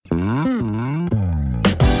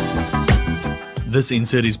This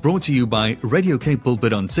insert is brought to you by Radio Cape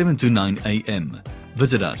Pulpit on 7 to 9 a.m.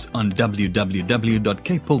 Visit us on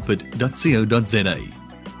www.capepulpit.co.za.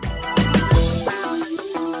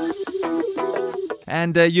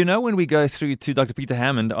 And when we go through to Dr. Peter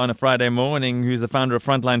Hammond on a Friday morning, who's the founder of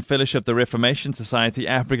Frontline Fellowship, the Reformation Society,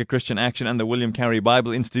 Africa Christian Action, and the William Carey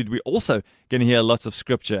Bible Institute, we're also going to hear lots of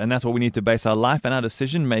scripture. And that's what we need to base our life and our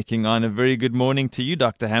decision-making on. A very good morning to you,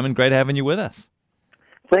 Dr. Hammond. Great having you with us.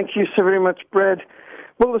 Thank you so very much, Brad.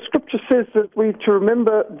 Well, the scripture says that we're to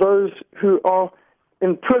remember those who are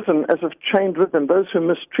in prison as if chained with them, those who are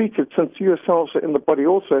mistreated, since you yourselves are in the body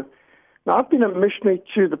also. Now, I've been a missionary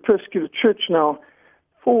to the Persecuted Church now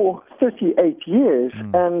for 38 years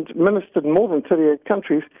and ministered in more than 38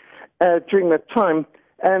 countries during that time.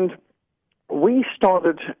 And we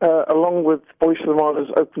started, along with Voice of the Martyrs,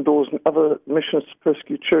 Open Doors, and other missions to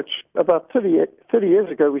Persecuted Church, about 30 years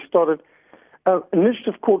ago, we started an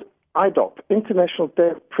initiative called IDOP, International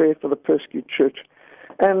Day of Prayer for the Persecuted Church.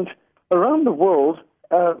 And around the world,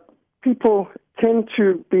 people tend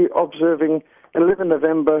to be observing 11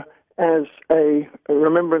 November as a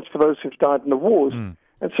remembrance for those who've died in the wars.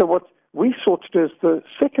 And so what we sought to do is the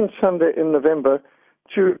second Sunday in November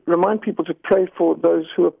to remind people to pray for those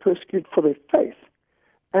who are persecuted for their faith.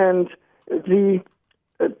 And the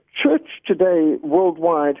church today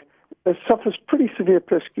worldwide suffers pretty severe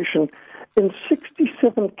persecution. In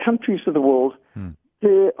 67 countries of the world,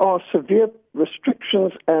 there are severe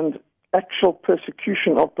restrictions and actual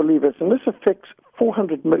persecution of believers, and this affects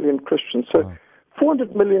 400 million Christians. So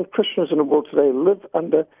 400 million Christians in the world today live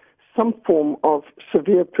under some form of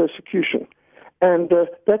severe persecution. And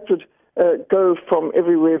that would go from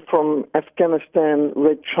everywhere from Afghanistan,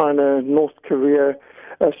 Red China, North Korea,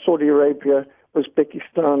 Saudi Arabia,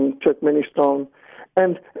 Uzbekistan, Turkmenistan,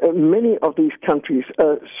 and many of these countries.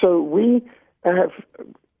 So we have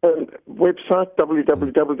a website,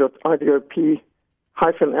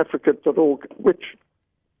 www.idop-africa.org, which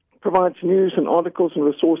provides news and articles and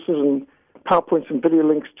resources and PowerPoints and video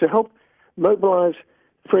links to help mobilize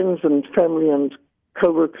friends and family and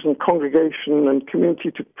co-workers and congregation and community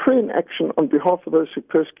to pray in action on behalf of those who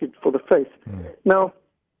persecute for the faith. Now,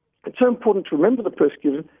 it's so important to remember the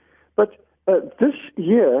persecuted, but this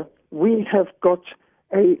year we have got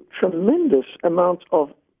a tremendous amount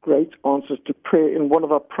of great answers to prayer in one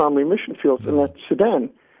of our primary mission fields, and that's Sudan.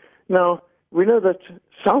 Now, we know that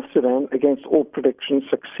South Sudan, against all predictions,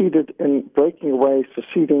 succeeded in breaking away,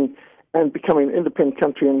 seceding, and becoming an independent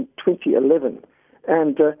country in 2011.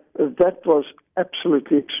 And that was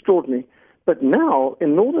absolutely extraordinary. But now,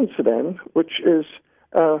 in northern Sudan, which is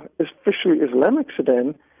officially Islamic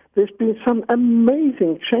Sudan, there's been some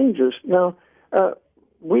amazing changes. Now,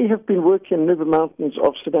 we have been working in Nuba Mountains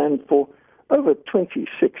of Sudan for over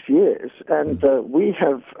 26 years, and we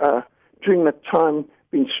have, during that time,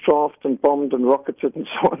 been strafed and bombed and rocketed and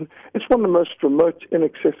so on. It's one of the most remote,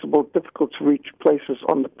 inaccessible, difficult-to-reach places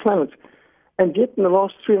on the planet. And yet, in the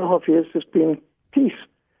last 3.5 years, there's been peace,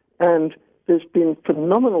 and there's been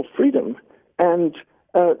phenomenal freedom. And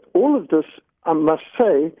all of this, I must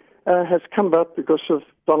say, has come about because of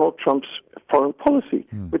Donald Trump's foreign policy,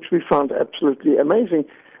 which we found absolutely amazing.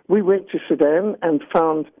 We went to Sudan and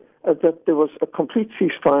found that there was a complete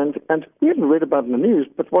ceasefire, and we hadn't read about it in the news,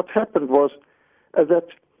 but what happened was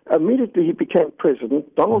that immediately he became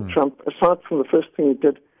president, Donald Trump, aside from the first thing he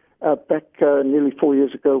did back nearly 4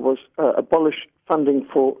 years ago, was abolish funding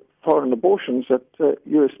for foreign abortions, that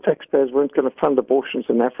U.S. taxpayers weren't going to fund abortions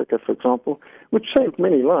in Africa, for example, which saved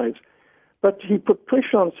many lives. But he put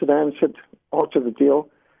pressure on Sudan and said, after the deal,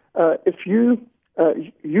 if you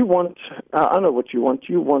want, I know what you want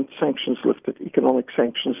sanctions lifted, economic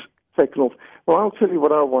sanctions taken off. Well, I'll tell you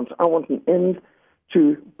what I want. I want an end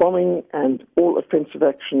to bombing and all offensive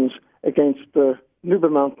actions against the Nuba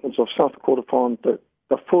Mountains of South Kordofan, the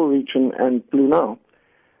Darfur region, and Blue Nile,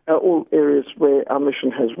 all areas where our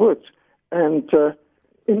mission has worked. And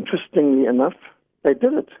interestingly enough, they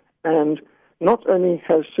did it. And not only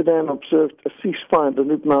has Sudan observed a ceasefire in the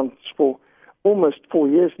Nuba Mountains for almost 4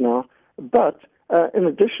 years now, but in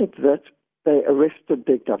addition to that, they arrested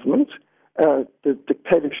their government, the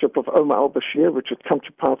dictatorship of Omar al-Bashir, which had come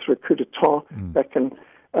to power through a coup d'etat back in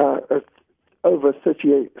over 30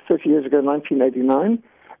 years ago, 1989,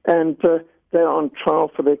 and they're on trial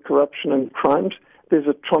for their corruption and crimes. There's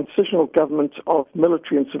a transitional government of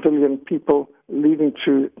military and civilian people leading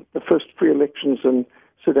to the first free elections in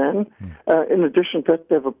Sudan. In addition to that,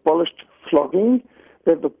 they've abolished flogging.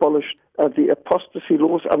 They've abolished the apostasy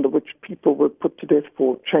laws under which people were put to death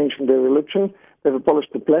for changing their religion. They've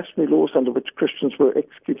abolished the blasphemy laws under which Christians were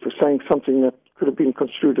executed for saying something that could have been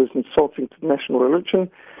construed as insulting to national religion.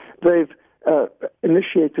 They've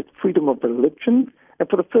initiated freedom of religion, and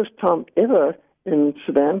for the first time ever in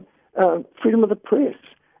Sudan, freedom of the press.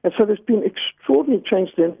 And so there's been extraordinary change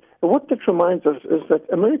then. And what that reminds us is that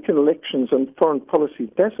American elections and foreign policy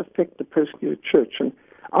does affect the persecuted church. And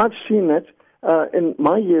I've seen that in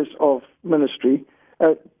my years of ministry,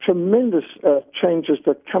 tremendous changes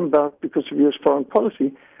that come about because of U.S. foreign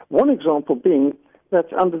policy. One example being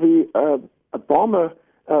that under the Obama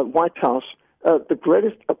White House, the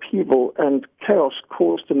greatest upheaval and chaos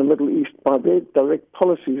caused in the Middle East by their direct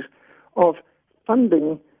policies of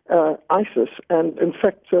funding ISIS. And in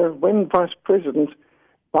fact, when Vice President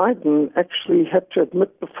Biden actually had to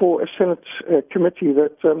admit before a Senate committee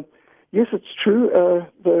that, yes, it's true,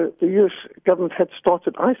 the U.S. government had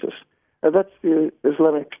started ISIS. That's the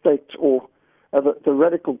Islamic State, or the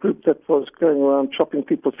radical group that was going around chopping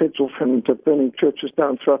people's heads off and burning churches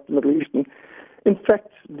down throughout the Middle East. And in fact,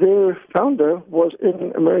 their founder was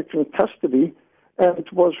in American custody and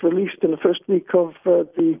was released in the first week of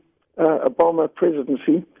the Obama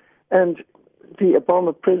presidency. And the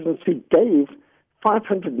Obama presidency gave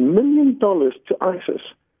 $500 million to ISIS,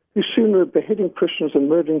 who soon were beheading Christians and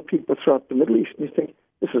murdering people throughout the Middle East. And you think,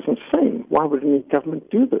 this is insane. Why would any government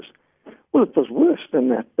do this? Well, it was worse than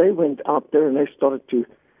that. They went out there and they started to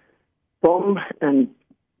bomb and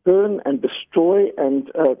burn and destroy, and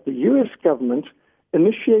the U.S. government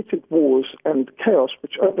initiated wars and chaos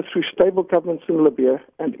which overthrew stable governments in Libya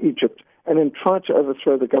and Egypt, and then tried to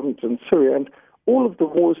overthrow the government in Syria. And all of the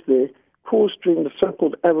wars there caused during the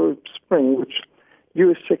so-called Arab Spring, which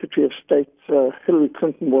U.S. Secretary of State Hillary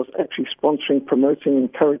Clinton was actually sponsoring, promoting,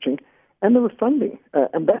 encouraging, and they were funding.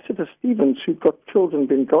 Ambassador Stevens, who got killed in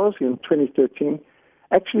Benghazi in 2013,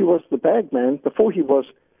 actually was the bag man. Before he was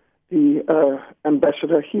the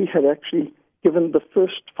ambassador, he had actually given the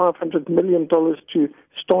first $500 million to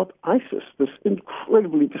start ISIS, this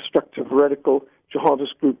incredibly destructive radical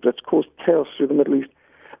jihadist group that's caused chaos through the Middle East.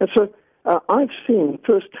 And so I've seen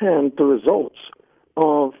firsthand the results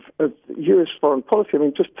of U.S. foreign policy. I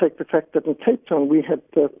mean, just take the fact that in Cape Town we had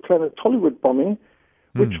the Planet Hollywood bombing,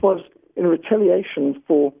 which was in retaliation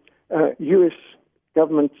for U.S.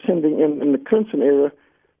 government sending in the Clinton era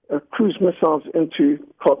cruise missiles into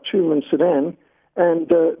Khartoum and Sudan, and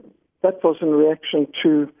that was in reaction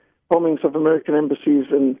to bombings of American embassies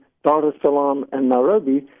in Dar es Salaam and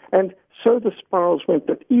Nairobi. And so the spirals went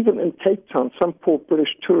that even in Cape Town, some poor British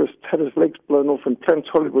tourist had his legs blown off in Planet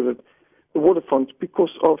Hollywood at the waterfront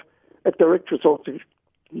because of a direct result of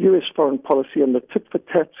U.S. foreign policy and the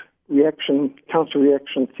tit-for-tat reaction,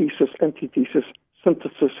 counter-reaction, thesis, antithesis,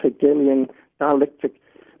 synthesis, Hegelian dialectic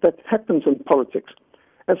that happens in politics.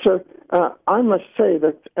 And so I must say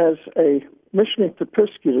that as a missionary to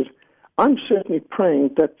persecutors, I'm certainly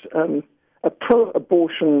praying that a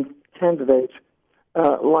pro-abortion candidate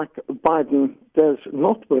like Biden does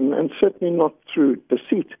not win, and certainly not through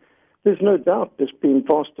deceit. There's no doubt there's been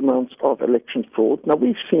vast amounts of election fraud. Now,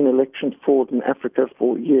 we've seen election fraud in Africa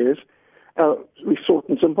for years. We saw it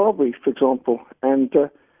in Zimbabwe, for example, and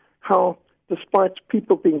how despite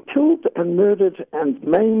people being killed and murdered and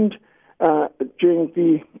maimed during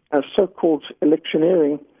the so-called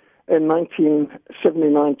electioneering in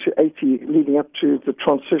 1979 to 80, leading up to the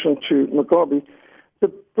transition to Mugabe,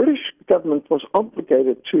 the British government was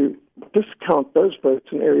obligated to discount those votes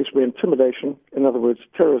in areas where intimidation, in other words,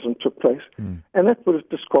 terrorism, took place. And that would have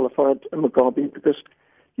disqualified Mugabe, because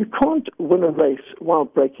you can't win a race while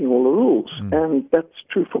breaking all the rules. And that's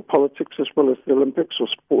true for politics as well as the Olympics or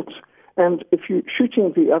sports. And if you're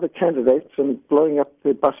shooting the other candidates and blowing up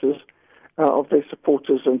their buses of their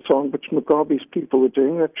supporters and so on, which Mugabe's people were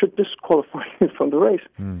doing, that should disqualify you from the race.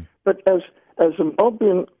 But as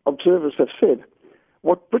Zimbabwean observers have said,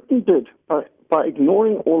 what Britain did by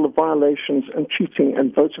ignoring all the violations and cheating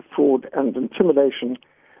and voter fraud and intimidation,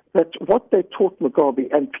 that what they taught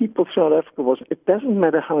Mugabe and people throughout Africa was, it doesn't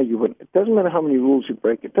matter how you win, it doesn't matter how many rules you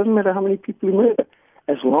break, it doesn't matter how many people you murder,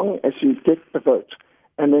 as long as you get the vote,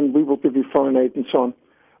 and then we will give you foreign aid and so on.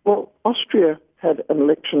 Well, Austria had an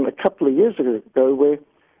election a couple of years ago where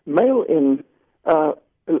mail-in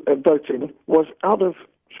voting was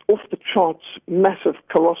off the charts, massive,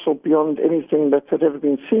 colossal, beyond anything that had ever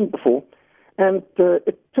been seen before. And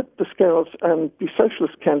it tipped the scales, and the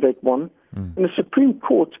socialist candidate won. And the Supreme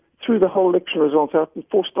Court threw the whole election results out and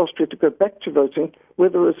forced Austria to go back to voting, where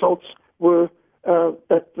the results were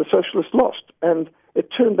that the socialists lost. And it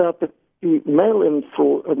turned out that the mail-in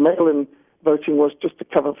voting was just a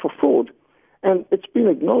cover for fraud. And it's been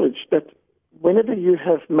acknowledged that whenever you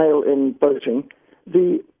have mail-in voting,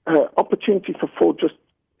 the opportunity for fraud just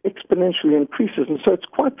exponentially increases. And so it's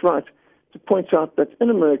quite right to point out that in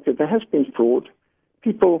America there has been fraud.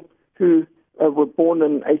 People who were born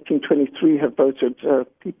in 1823 have voted.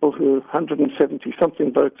 People who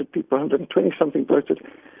 170-something voted. People 120-something voted.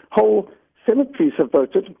 Whole cemeteries have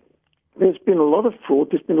voted. There's been a lot of fraud.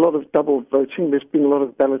 There's been a lot of double voting. There's been a lot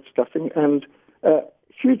of ballot stuffing and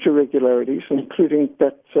huge irregularities, including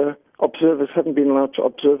that observers haven't been allowed to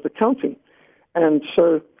observe the counting. And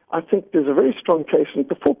so I think there's a very strong case, and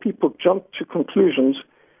before people jump to conclusions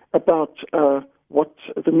about what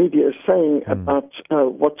the media is saying about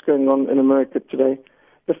what's going on in America today,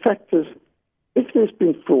 the fact is, if there's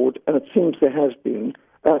been fraud, and it seems there has been,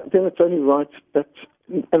 then it's only right that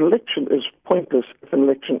an election is pointless if an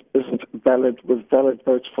election isn't valid with valid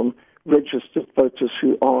votes from registered voters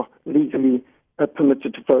who are legally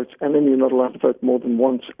permitted to vote, and then you're not allowed to vote more than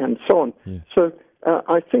once, and so on. Yeah. So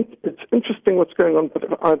I think it's interesting what's going on, but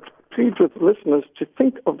I'd plead with listeners to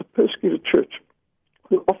think of the persecuted church,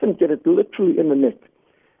 who often get it literally in the neck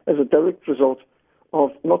as a direct result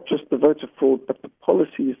of not just the voter fraud, but the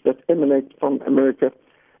policies that emanate from America.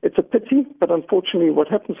 It's a pity, but unfortunately what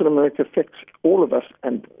happens in America affects all of us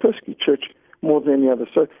and the persecuted church more than any other.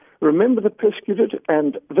 So remember the persecuted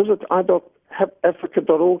and visit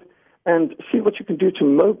i.haveafrica.org and see what you can do to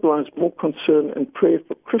mobilize more concern and prayer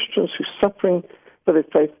for Christians who are suffering for their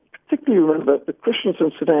faith. Particularly remember the Christians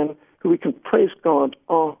in Sudan, who we can praise God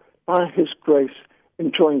are, by His grace,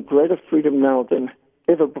 enjoying greater freedom now than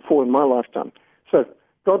ever before in my lifetime. So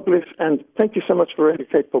God bless, and thank you so much for Radio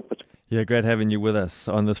Cape Pulpit. Yeah, great having you with us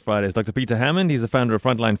on this Friday. It's Dr. Peter Hammond. He's the founder of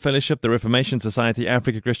Frontline Fellowship, the Reformation Society,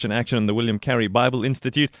 Africa Christian Action, and the William Carey Bible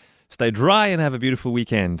Institute. Stay dry and have a beautiful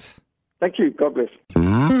weekend. Thank you. God bless.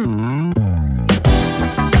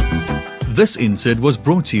 This insert was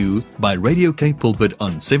brought to you by Radio Cape Pulpit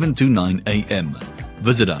on 729 AM.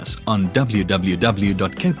 Visit us on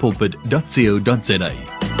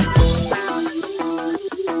www.capepulpit.co.za.